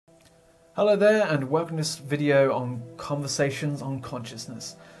Hello there and welcome to this video on conversations on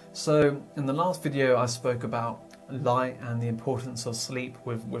consciousness. So in the last video I spoke about light and the importance of sleep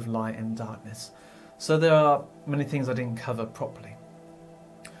with light and darkness. So there are many things I didn't cover properly.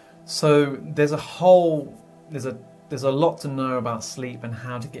 So there's a lot to know about sleep and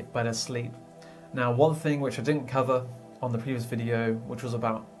how to get better sleep. Now one thing which I didn't cover on the previous video, which was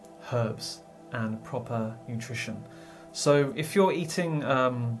about herbs and proper nutrition. So if you're eating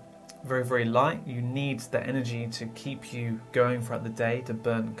very light, you need the energy to keep you going throughout the day, to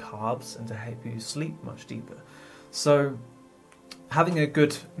burn carbs and to help you sleep much deeper. So having a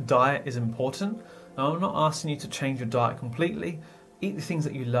good diet is important. Now I'm not asking you to change your diet completely. Eat the things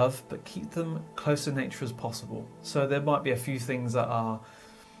that you love, but keep them close to nature as possible. So there might be a few things that are,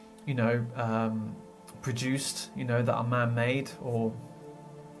 produced, that are man-made, or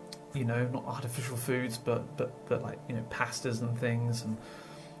not artificial foods, but like pastas and things, and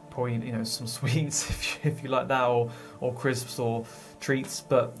probably some sweets if you like that, or crisps or treats.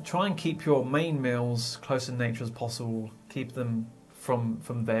 But try and keep your main meals close to nature as possible. Keep them from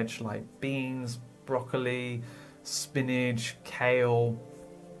veg, like beans, broccoli, spinach, kale,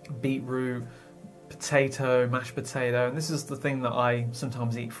 beetroot, potato, mashed potato. And this is the thing that I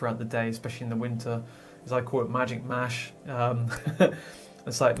sometimes eat throughout the day, especially in the winter, is I call it magic mash.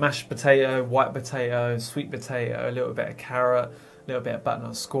 It's like mashed potato, white potato, sweet potato, a little bit of carrot, a little bit of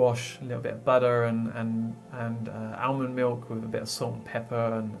butternut squash, a little bit of butter, and almond milk with a bit of salt and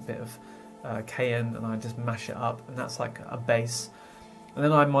pepper and a bit of cayenne, and I just mash it up, and that's like a base. And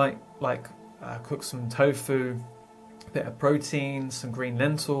then I might cook some tofu, a bit of protein, some green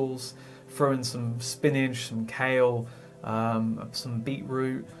lentils, throw in some spinach, some kale, some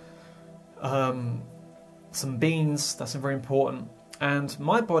beetroot, some beans. That's very important. And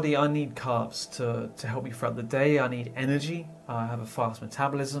my body, I need carbs to help me throughout the day. I need energy. I have a fast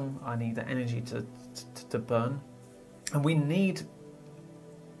metabolism. I need the energy to burn. And we need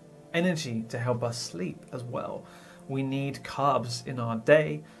energy to help us sleep as well. We need carbs in our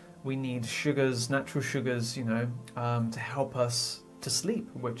day. We need sugars, natural sugars, to help us to sleep,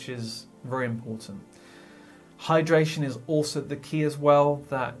 which is very important. Hydration is also the key as well,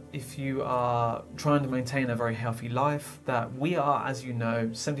 that if you are trying to maintain a very healthy life, that we are, as you know,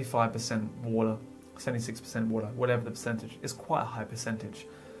 75% water, 76% water, whatever the percentage, is quite a high percentage.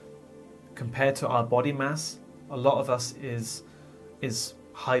 Compared to our body mass, a lot of us is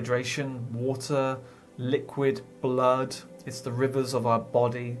hydration, water, liquid, blood. It's the rivers of our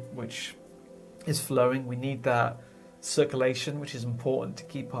body which is flowing. We need that circulation, which is important to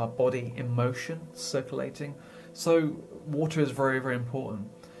keep our body in motion, circulating. So water is very important.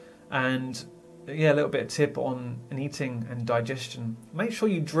 And yeah, a little bit of tip on eating and digestion. Make sure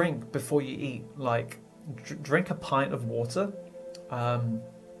you drink before you eat. Like drink a pint of water.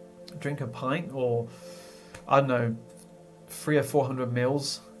 Drink a pint, or I don't know, 300 or 400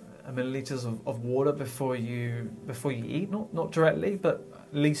 milliliters of water before you eat. Not directly, but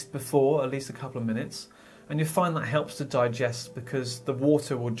at least a couple of minutes. And you find that helps to digest, because the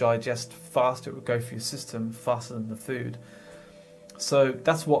water will digest faster. It will go through your system faster than the food. So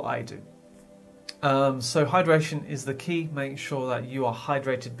that's what I do. So hydration is the key. Make sure that you are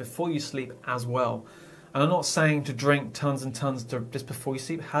hydrated before you sleep as well. And I'm not saying to drink tons and tons just before you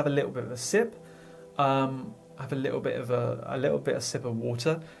sleep. Have a little bit of a sip. Have a little bit of sip of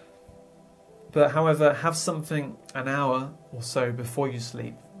water. But however, have something an hour or so before you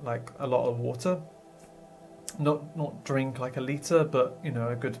sleep, like a lot of water. Not drink like a litre, but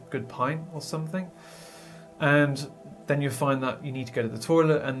a good pint or something. And then you'll find that you need to go to the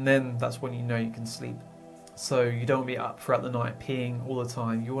toilet, and then that's when you can sleep. So you don't be up throughout the night peeing all the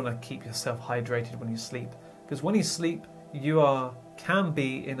time. You want to keep yourself hydrated when you sleep, because when you sleep you can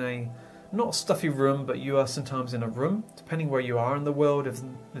be in a not stuffy room, but you are sometimes in a room, depending where you are in the world, if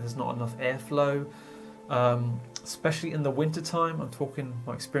there's not enough airflow, especially in the winter time. I'm talking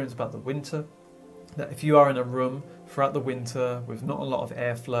my experience about the winter. That if you are in a room throughout the winter with not a lot of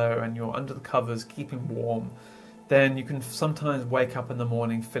airflow and you're under the covers keeping warm, then you can sometimes wake up in the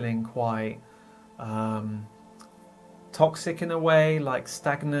morning feeling quite toxic in a way, like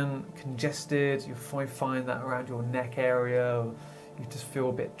stagnant, congested. You find that around your neck area, you just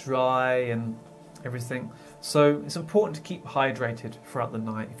feel a bit dry and everything. So it's important to keep hydrated throughout the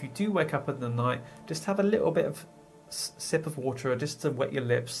night. If you do wake up in the night, just have a little bit of sip of water just to wet your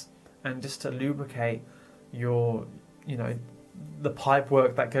lips, and just to lubricate your, the pipe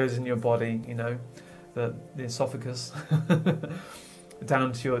work that goes in your body, the esophagus,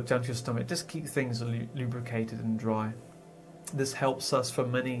 down to your stomach. Just keep things lubricated and dry. This helps us for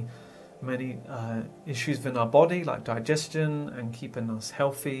many issues within our body, like digestion and keeping us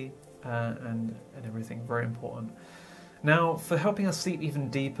healthy, and everything. Very important. Now, for helping us sleep even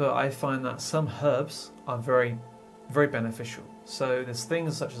deeper, I find that some herbs are very, very beneficial. So there's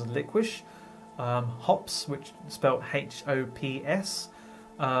things such as licorice, hops, which is spelled H-O-P-S,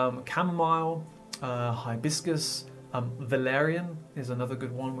 chamomile, hibiscus, valerian is another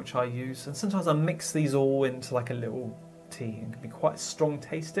good one which I use. And sometimes I mix these all into like a little tea. It can be quite strong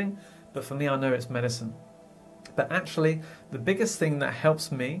tasting, but for me, I know it's medicine. But actually, the biggest thing that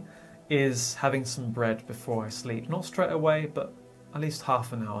helps me is having some bread before I sleep. Not straight away, but at least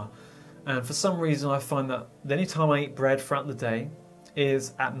half an hour. And for some reason, I find that the only time I eat bread throughout the day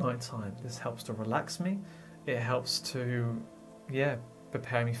is at night time. This helps to relax me. It helps to,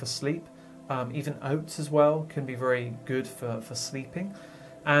 prepare me for sleep. Even oats as well can be very good for sleeping.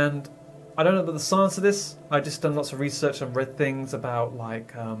 And I don't know about the science of this. I've just done lots of research and read things about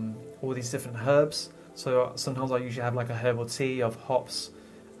like all these different herbs. So sometimes I usually have like a herbal tea of hops,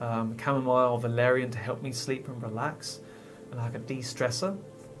 chamomile, valerian to help me sleep and relax, and like a de-stressor.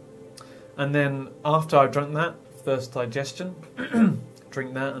 And then after I've drunk that, first digestion,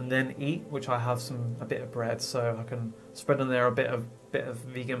 drink that and then eat, which I have a bit of bread, so I can spread on there a bit of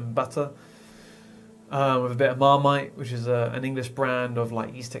vegan butter with a bit of Marmite, which is an English brand of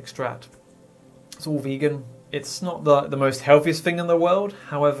like yeast extract. It's all vegan. It's not the most healthiest thing in the world,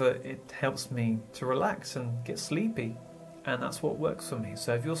 however, it helps me to relax and get sleepy, and that's what works for me.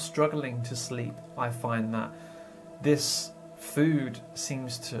 So if you're struggling to sleep, I find that this food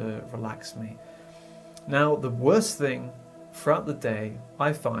seems to relax me. Now, the worst thing throughout the day,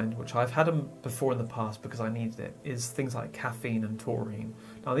 I find, which I've had them before in the past because I needed it, is things like caffeine and taurine.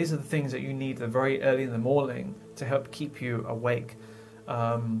 Now, these are the things that you need very early in the morning to help keep you awake.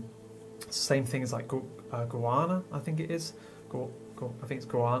 Same things like guarana, I think it is. I think it's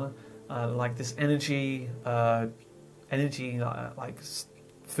guarana. Like this energy like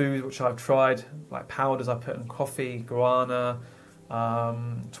food which I've tried, like powders I put in coffee, guarana,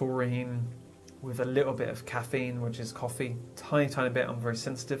 taurine, with a little bit of caffeine, which is coffee, tiny bit. I'm very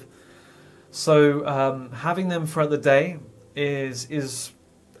sensitive. So having them throughout the day is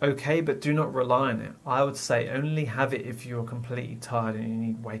okay, but do not rely on it. I would say only have it if you're completely tired and you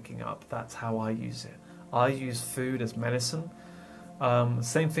need waking up. That's how I use it. I use food as medicine.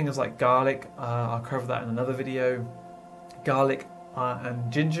 Same thing as like garlic. I'll cover that in another video. Garlic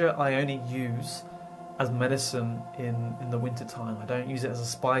and ginger I only use as medicine in the winter time. I don't use it as a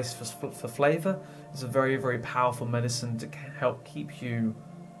spice for flavour. It's a very, very powerful medicine to help keep you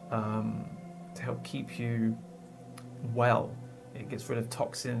well. It gets rid of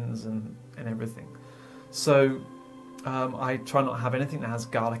toxins and everything. So I try not to have anything that has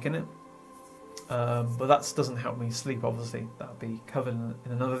garlic in it. But that doesn't help me sleep, obviously. That'll be covered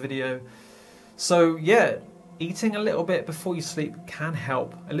in another video. So yeah, eating a little bit before you sleep can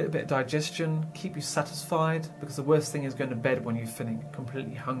help. A little bit of digestion, keep you satisfied, because the worst thing is going to bed when you're feeling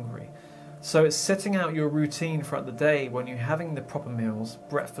completely hungry. So it's setting out your routine throughout the day when you're having the proper meals,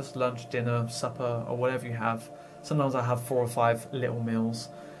 breakfast, lunch, dinner, supper, or whatever you have. Sometimes I have 4 or 5 little meals.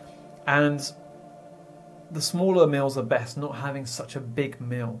 And the smaller meals are best, not having such a big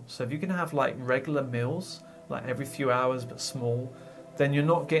meal. So if you can have like regular meals, like every few hours but small, then you're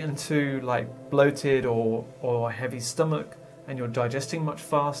not getting too like bloated or a heavy stomach, and you're digesting much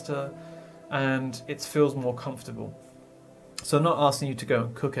faster, and it feels more comfortable. So I'm not asking you to go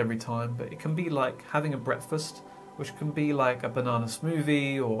and cook every time, but it can be like having a breakfast, which can be like a banana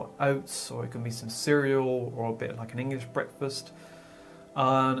smoothie or oats, or it can be some cereal or a bit like an English breakfast.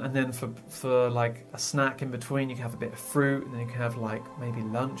 And then for like a snack in between, you can have a bit of fruit, and then you can have like maybe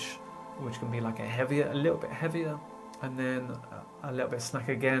lunch, which can be like a little bit heavier, and then a little bit of snack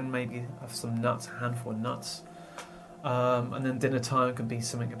again, maybe have some nuts, a handful of nuts. And then dinner time can be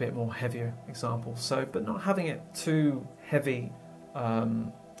something a bit more heavier, example. So, but not having it too heavy,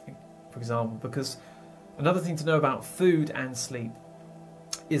 for example, because another thing to know about food and sleep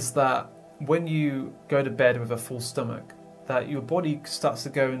is that when you go to bed with a full stomach, that your body starts to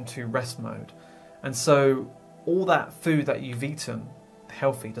go into rest mode. And so all that food that you've eaten,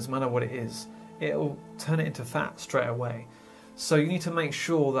 healthy, doesn't matter what it is, it'll turn it into fat straight away. So you need to make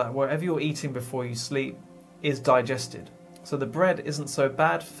sure that whatever you're eating before you sleep is digested. So the bread isn't so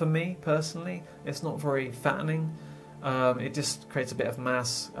bad for me personally. It's not very fattening. It just creates a bit of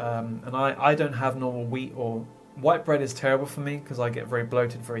mass. And I don't have normal wheat or white bread is terrible for me because I get very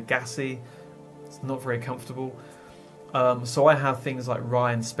bloated, very gassy. It's not very comfortable. So I have things like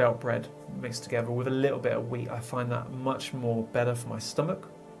rye and spelt bread mixed together with a little bit of wheat. I find that much more better for my stomach.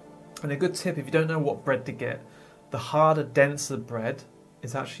 And a good tip, if you don't know what bread to get, the harder, denser bread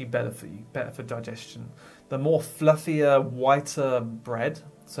is actually better for you, better for digestion. The more fluffier, whiter bread,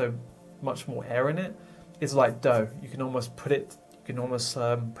 so much more air in it, is like dough. You can almost put it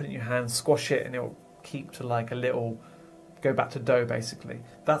in your hand, squash it, and it'll keep to like a little, go back to dough basically.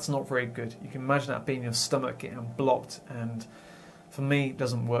 That's not very good. You can imagine that being in your stomach getting blocked, and for me it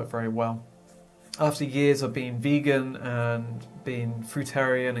doesn't work very well. After years of being vegan and being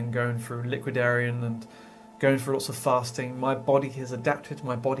fruitarian and going through liquidarian and going through lots of fasting, my body has adapted,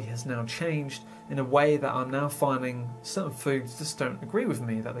 my body has now changed in a way that I'm now finding certain foods just don't agree with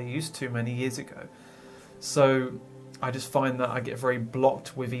me that they used to many years ago. So I just find that I get very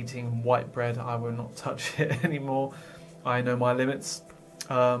blocked with eating white bread. I will not touch it anymore. I know my limits.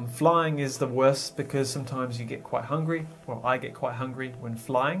 Flying is the worst because sometimes you get quite hungry. Well, I get quite hungry when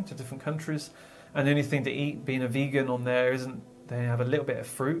flying to different countries. And the only thing to eat, being a vegan on there, isn't, they have a little bit of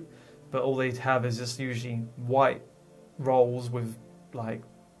fruit, but all they have is just usually white rolls with like,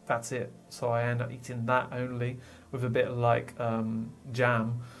 that's it. So I end up eating that only with a bit of like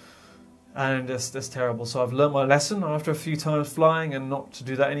jam. And that's terrible. So I've learned my lesson after a few times flying and not to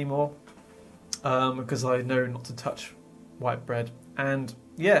do that anymore, because I know not to touch white bread. And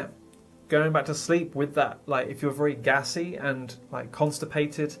yeah, going back to sleep with that, like if you're very gassy and like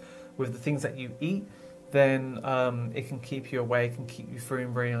constipated with the things that you eat, then it can keep you awake and keep you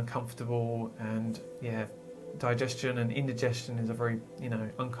feeling very uncomfortable. And yeah, digestion and indigestion is a very,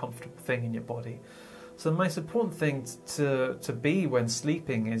 uncomfortable thing in your body. So the most important thing to be when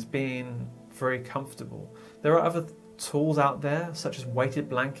sleeping is being very comfortable. There are other tools out there, such as weighted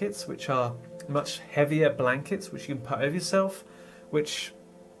blankets, which are much heavier blankets which you can put over yourself, which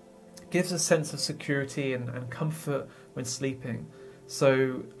gives a sense of security and comfort when sleeping.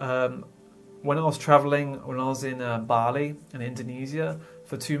 So when I was traveling, when I was in Bali in Indonesia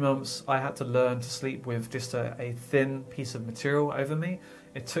for 2 months, I had to learn to sleep with just a thin piece of material over me.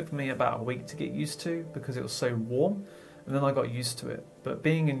 It took me about a week to get used to because it was so warm, and then I got used to it. But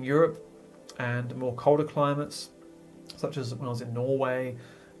being in Europe and more colder climates, such as when I was in Norway,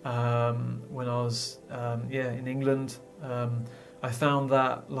 when I was in England, I found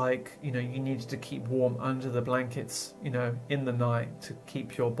that you needed to keep warm under the blankets, in the night to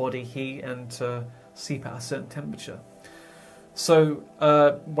keep your body heat and to sleep at a certain temperature. So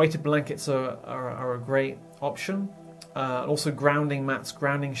weighted blankets are a great option. Also grounding mats,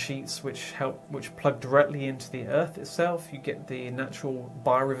 grounding sheets, which plug directly into the earth itself. You get the natural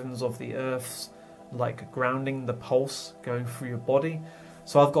biorhythms of the earth's like grounding, the pulse going through your body.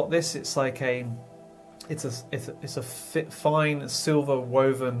 So I've got this. It's like it's a fine silver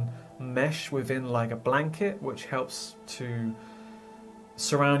woven mesh within like a blanket, which helps to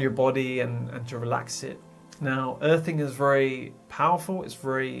surround your body and to relax it. Now, earthing is very powerful. It's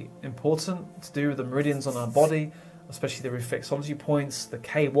very important to do with the meridians on our body, especially the reflexology points. The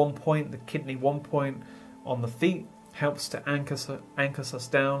K1 point, the kidney 1 point on the feet helps to anchors us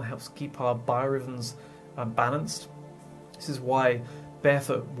down, helps keep our biorhythms balanced. This is why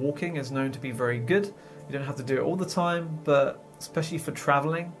barefoot walking is known to be very good. You don't have to do it all the time, but especially for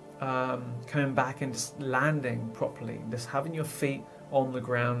traveling, coming back and just landing properly, just having your feet on the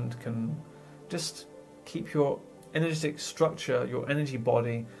ground can just keep your energetic structure, your energy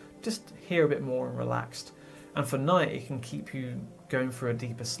body, just here a bit more and relaxed. And for night, it can keep you going for a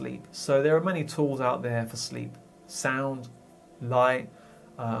deeper sleep. So there are many tools out there for sleep. Sound, light,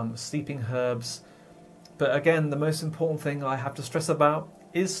 sleeping herbs. But again, the most important thing I have to stress about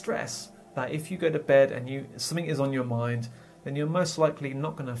is stress. That if you go to bed and something is on your mind, then you're most likely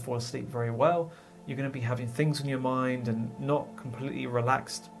not going to fall asleep very well. You're going to be having things on your mind and not completely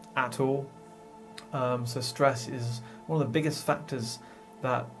relaxed at all. So stress is one of the biggest factors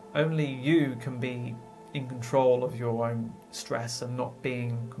that only you can be in control of your own stress and not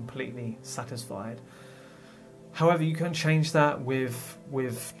being completely satisfied. However, you can change that with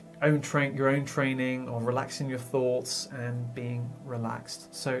your own training or relaxing your thoughts and being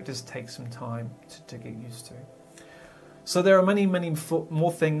relaxed. So it just takes some time to get used to. So there are many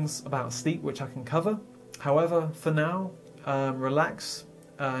more things about sleep which I can cover. However, for now, relax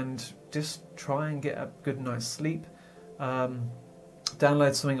and just try and get a good night's sleep.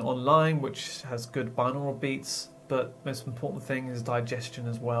 Download something online which has good binaural beats, but most important thing is digestion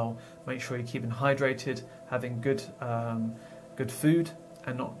as well. Make sure you're keeping hydrated, having good food,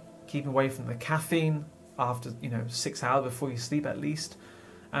 and not keeping away from the caffeine after 6 hours before you sleep at least.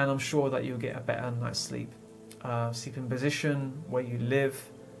 And I'm sure that you'll get a better night's sleep. Sleeping position, where you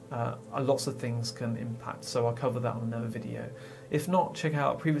live, lots of things can impact. So I'll cover that on another video. If not, check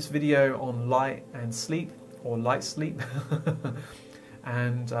out a previous video on light and sleep, or light sleep.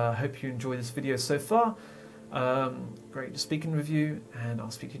 And I hope you enjoyed this video so far. Great speaking with you, and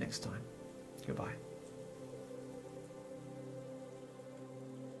I'll speak to you next time. Goodbye.